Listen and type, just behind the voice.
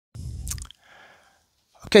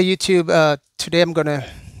Okay, YouTube, today I'm going to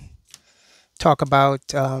talk about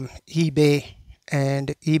eBay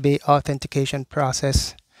and eBay authentication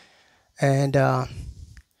process and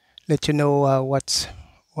let you know what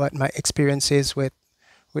my experience is with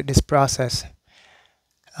this process.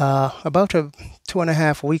 About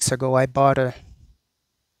 2.5 weeks ago, I bought a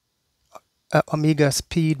Omega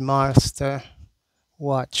Speedmaster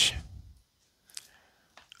watch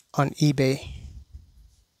on eBay.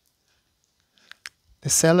 The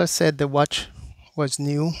seller said the watch was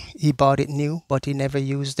new. He bought it new, but he never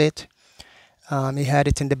used it. He had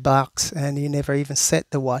it in the box and he never even set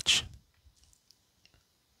the watch.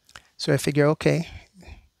 So I figure, okay,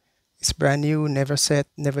 it's brand new, never set,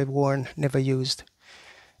 never worn, never used.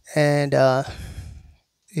 And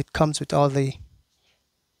it comes with all the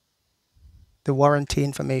warranty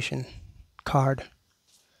information, card,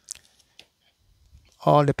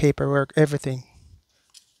 all the paperwork, everything.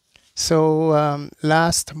 So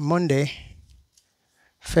last Monday,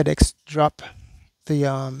 FedEx dropped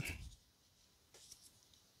the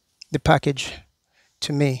package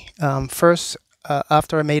to me. First,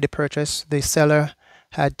 after I made the purchase, the seller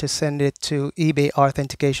had to send it to eBay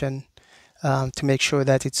Authentication to make sure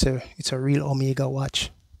that it's a real Omega watch.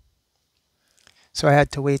 So I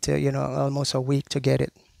had to wait, almost a week to get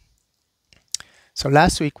it. So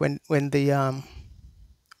last week, when the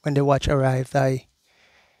watch arrived, I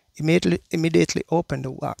immediately opened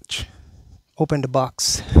the watch, opened the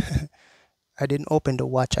box. I didn't open the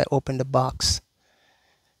watch; I opened the box.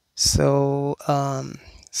 So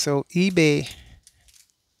so eBay,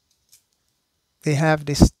 they have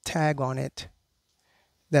this tag on it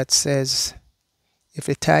that says if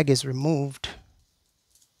the tag is removed,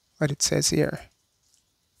 what it says here,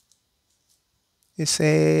 you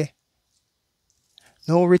say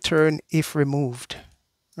no return if removed,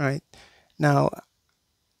 right? Now,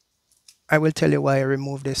 I will tell you why I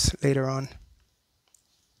removed this later on.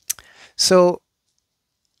 So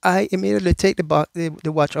I immediately take the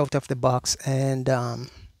watch out of the box and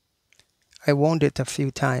I wound it a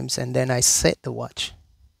few times and then I set the watch.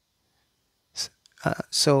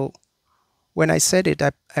 So when I set it,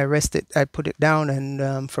 I rested, I put it down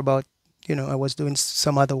and for about, I was doing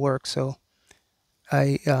some other work. So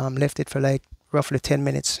I left it for like roughly 10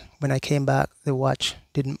 minutes. When I came back, the watch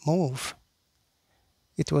didn't move.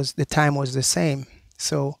 The time was the same.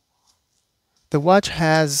 So the watch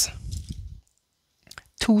has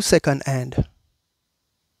 2 second hand,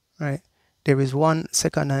 right? There is 1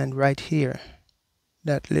 second hand right here,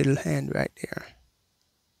 that little hand right there.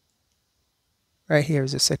 Right here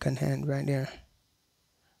is a second hand right there,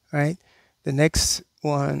 right? The next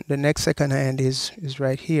one, the next second hand is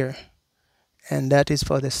right here, and that is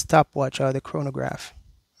for the stopwatch or the chronograph,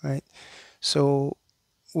 right? So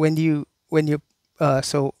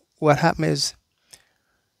so what happened is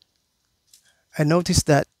I noticed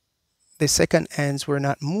that the second hands were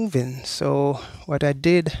not moving. So what I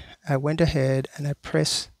did, I went ahead and I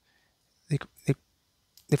pressed the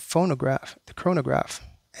chronograph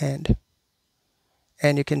hand,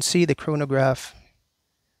 and you can see the chronograph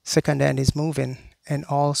second hand is moving, and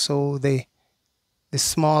also the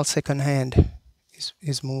small second hand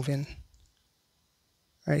is moving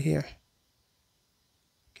right here.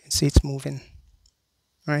 You can see it's moving,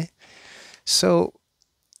 right? So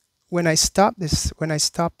when I stop,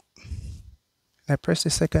 I press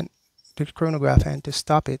the chronograph hand to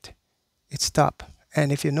stop it, it stopped.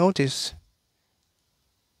 And if you notice,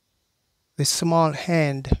 the small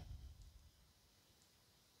hand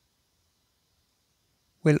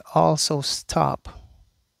will also stop.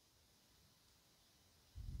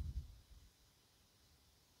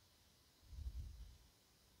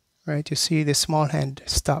 Right, you see the small hand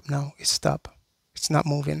stop now. It's stopped. It's not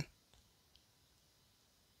moving.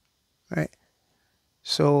 Right.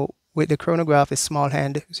 So with the chronograph, the small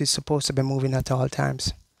hand is supposed to be moving at all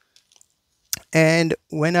times. And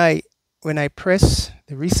when I press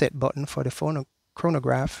the reset button for the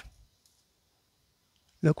chronograph,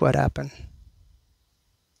 look what happened.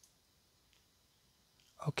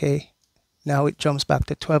 Okay, now it jumps back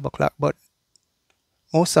to 12 o'clock, but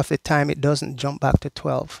most of the time it doesn't jump back to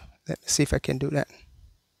 12. Let me see if I can do that.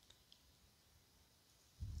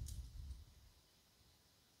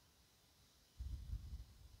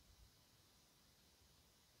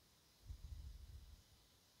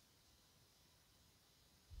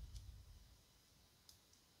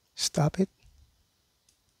 Stop it.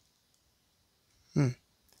 I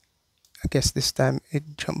guess this time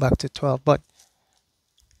it jumped back to 12, but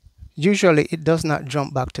usually it does not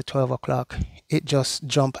jump back to 12 o'clock. It just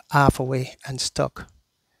jump halfway and stuck.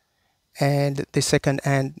 And the second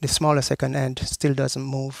hand, the smaller second hand, still doesn't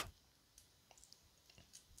move.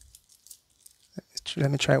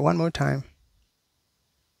 Let me try it one more time.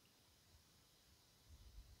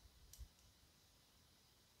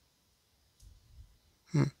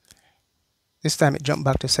 This time it jumped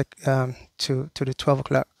back to the 12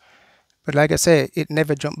 o'clock. But like I say, it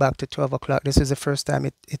never jumped back to 12 o'clock. This is the first time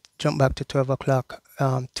it jumped back to 12 o'clock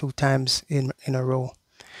 2 times in a row.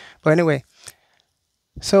 But anyway,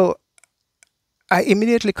 so I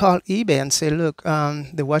immediately called eBay and said, look,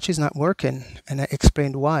 the watch is not working. And I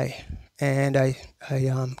explained why. And I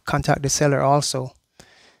contacted the seller also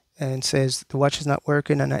and says the watch is not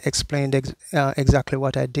working. And I explained exactly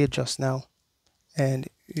what I did just now. And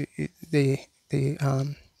the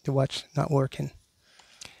watch not working.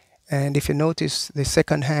 And if you notice, the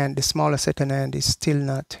second hand, the smaller second hand, is still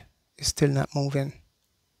not moving,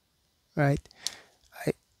 right?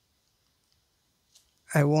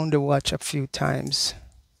 I wound the watch a few times,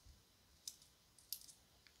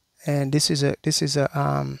 and this is a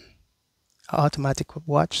automatic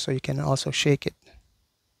watch, so you can also shake it,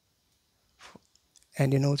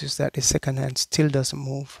 and you notice that the second hand still doesn't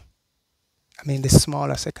move. I mean, the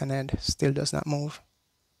smaller second hand still does not move.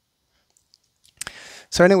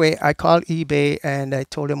 So anyway, I called eBay and I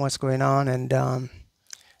told them what's going on, and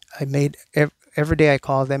I made every day I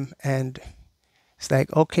call them, and it's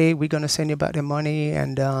like, okay, we're gonna send you back the money,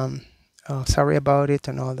 and sorry about it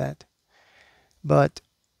and all that. But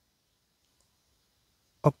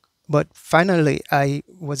finally, I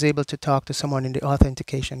was able to talk to someone in the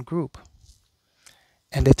authentication group,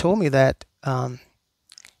 and they told me that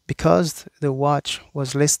because the watch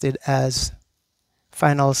was listed as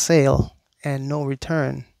final sale and no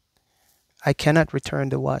return, I cannot return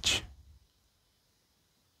the watch.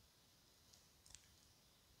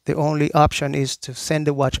 The only option is to send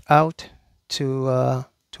the watch out to a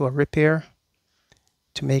repair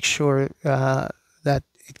to make sure that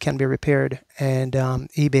it can be repaired, and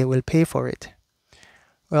eBay will pay for it.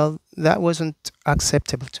 Well, that wasn't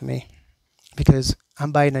acceptable to me because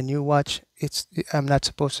I'm buying a new watch. I'm not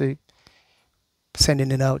supposed to be sending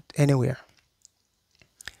it out anywhere.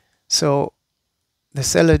 So the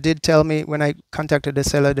seller did tell me, when I contacted the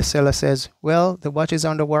seller says, well, the watch is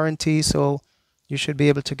under warranty, so you should be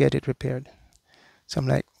able to get it repaired. So I'm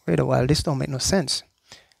like, wait a while, this don't make no sense.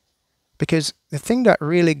 Because the thing that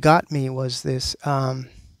really got me was this, eBay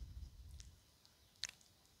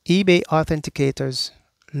authenticators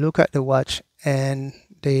look at the watch and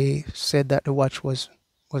they said that the watch was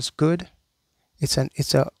good. It's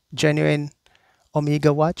a genuine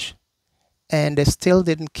Omega watch, and they still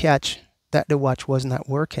didn't catch that the watch was not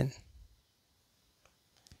working.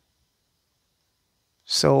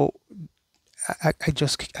 So I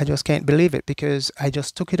just can't believe it, because I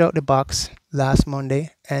just took it out the box last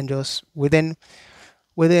Monday, and just within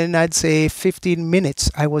I'd say 15 minutes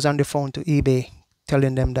I was on the phone to eBay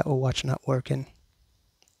telling them that the watch not working.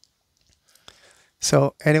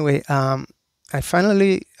 So anyway, I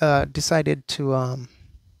finally decided to,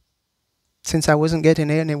 since I wasn't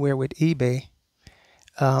getting anywhere with eBay,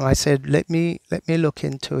 I said, let me look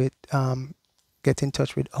into it, get in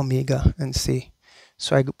touch with Omega and see.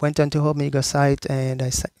 So I went onto Omega site and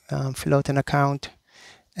I fill out an account,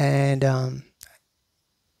 and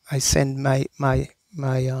I send my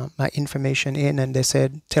information in, and they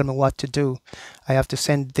said, tell me what to do. I have to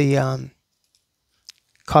send the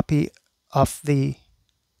copy of the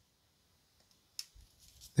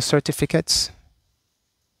certificates,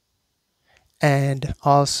 and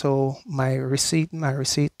also my receipt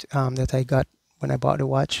that I got when I bought the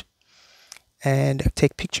watch, and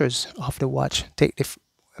take pictures of the watch. Take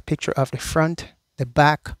a picture of the front, the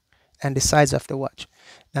back, and the sides of the watch.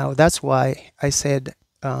 Now that's why I said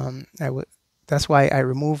that's why I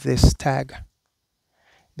removed this tag,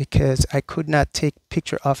 because I could not take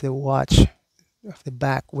picture of the watch of the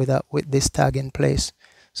back with this tag in place.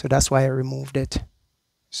 So that's why I removed it.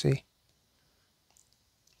 See.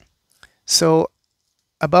 So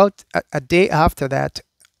about a day after that,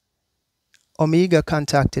 Omega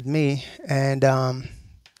contacted me and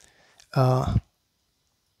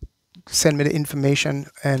sent me the information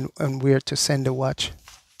and where to send the watch.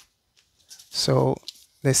 So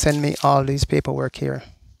they send me all these paperwork here.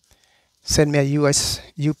 Send me a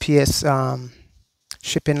UPS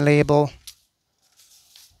shipping label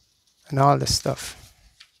and all the stuff.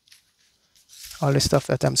 All the stuff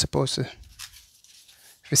that I'm supposed to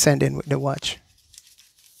send in with the watch.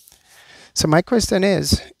 So my question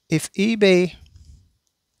is, if eBay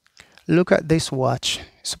look at this watch,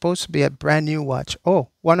 it's supposed to be a brand new watch. Oh,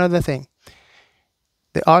 one other thing.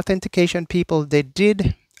 The authentication people, they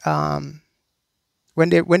did, when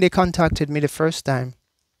they contacted me the first time,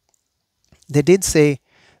 they did say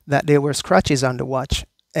that there were scratches on the watch,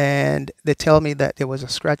 and they tell me that there was a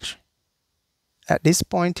scratch at this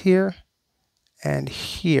point here and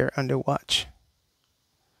here on the watch,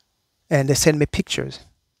 and they send me pictures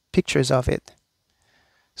of it.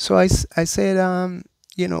 So I said,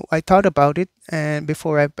 you know, I thought about it, and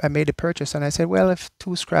before I made the purchase, and I said, well, if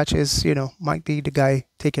two scratches, you know, might be the guy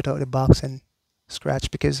take it out of the box and scratch,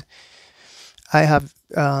 because I have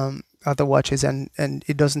other watches, and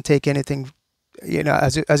it doesn't take anything, you know,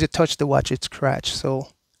 as you touch the watch, it's scratched. So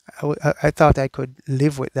I thought I could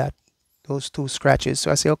live with that, those two scratches.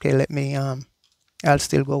 So I said, okay, let me I'll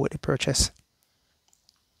still go with the purchase.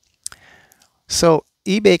 So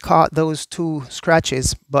eBay caught those two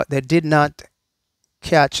scratches, but they did not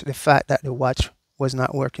catch the fact that the watch was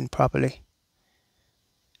not working properly.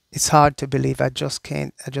 It's hard to believe. I just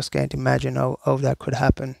can't imagine how that could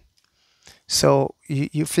happen. So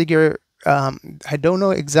you figure, I don't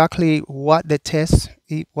know exactly what the test,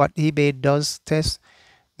 what eBay does test.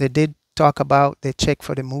 They did talk about, they check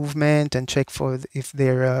for the movement and check for if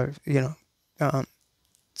there are, you know,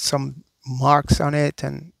 some marks on it,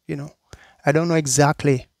 and you know, I don't know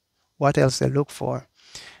exactly what else they look for.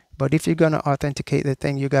 But if you're gonna authenticate the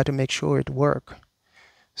thing, you got to make sure it work.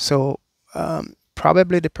 So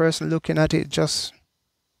probably the person looking at it, just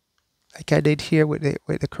like I did here with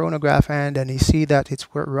the chronograph hand, and you see that it's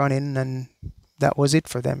running, and that was it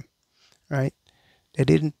for them, right? They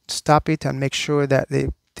didn't stop it and make sure that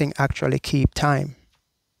the thing actually keep time.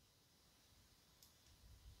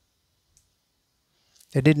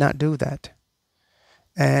 They did not do that.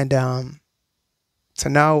 And so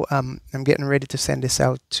now I'm getting ready to send this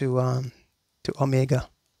out to Omega.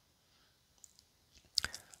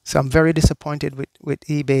 So I'm very disappointed with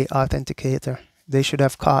eBay Authenticator. They should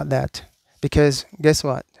have caught that, because guess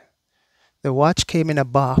what? The watch came in a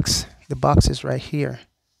box. The box is right here.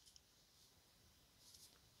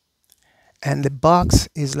 And the box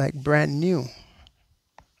is like brand new,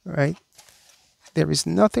 right? There is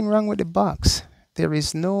nothing wrong with the box. There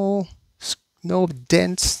is no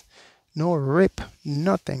dents, no rip,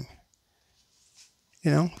 nothing.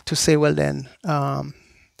 You know, to say, well then,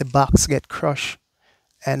 the box get crushed,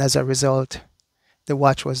 and as a result, the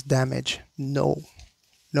watch was damaged. No,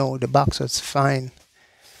 the box was fine,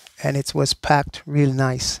 and it was packed real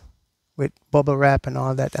nice with bubble wrap and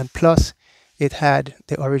all that, and plus it had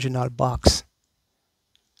the original box.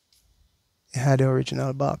 It had the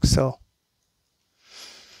original box.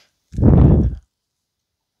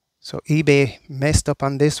 So eBay messed up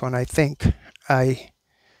on this one, I think.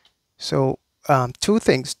 Two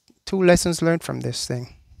things, two lessons learned from this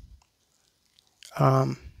thing.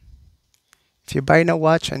 If you're buying a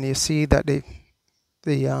watch and you see that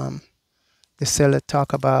the seller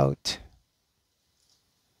talk about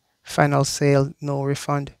final sale, no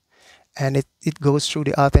refund, and it goes through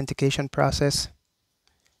the authentication process,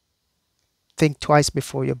 think twice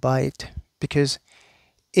before you buy it. Because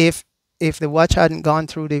if the watch hadn't gone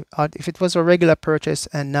through if it was a regular purchase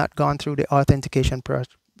and not gone through the authentication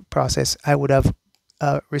process, I would have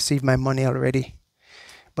received my money already.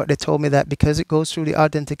 But they told me that because it goes through the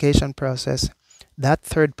authentication process, that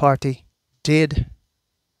third party did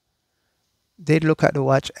look at the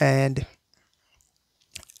watch and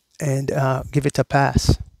give it a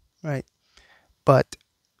pass, right? But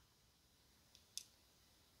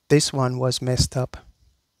this one was messed up.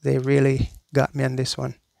 They really got me on this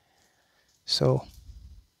one. So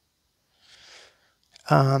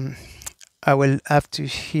I will have to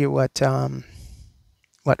hear what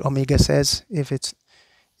Omega says. If it's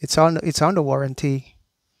on the warranty.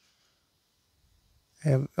 I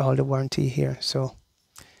have all the warranty here. So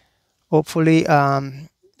hopefully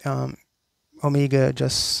Omega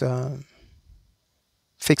just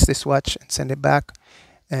fix this watch and send it back.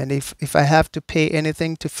 And if I have to pay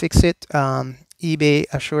anything to fix it, eBay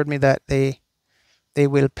assured me that they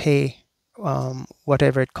will pay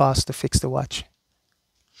whatever it costs to fix the watch.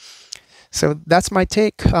 So that's my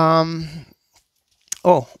take.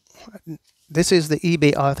 Oh, this is the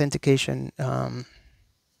eBay authentication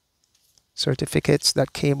certificates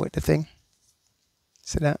that came with the thing.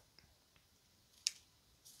 See that?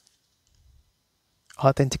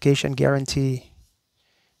 Authentication guarantee,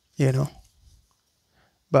 you know.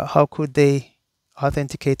 But how could they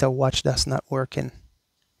authenticate a watch that's not working?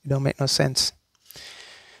 It don't make no sense.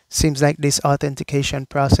 Seems like this authentication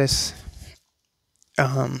process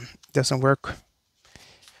doesn't work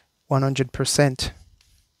 100%.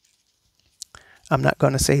 I'm not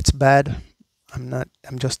gonna say it's bad.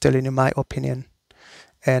 I'm just telling you my opinion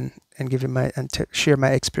and giving share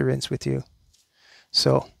my experience with you.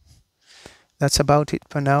 So that's about it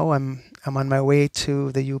for now. I'm on my way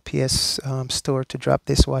to the UPS store to drop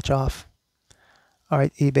this watch off. All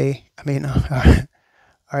right, eBay.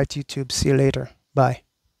 All right, YouTube. See you later. Bye.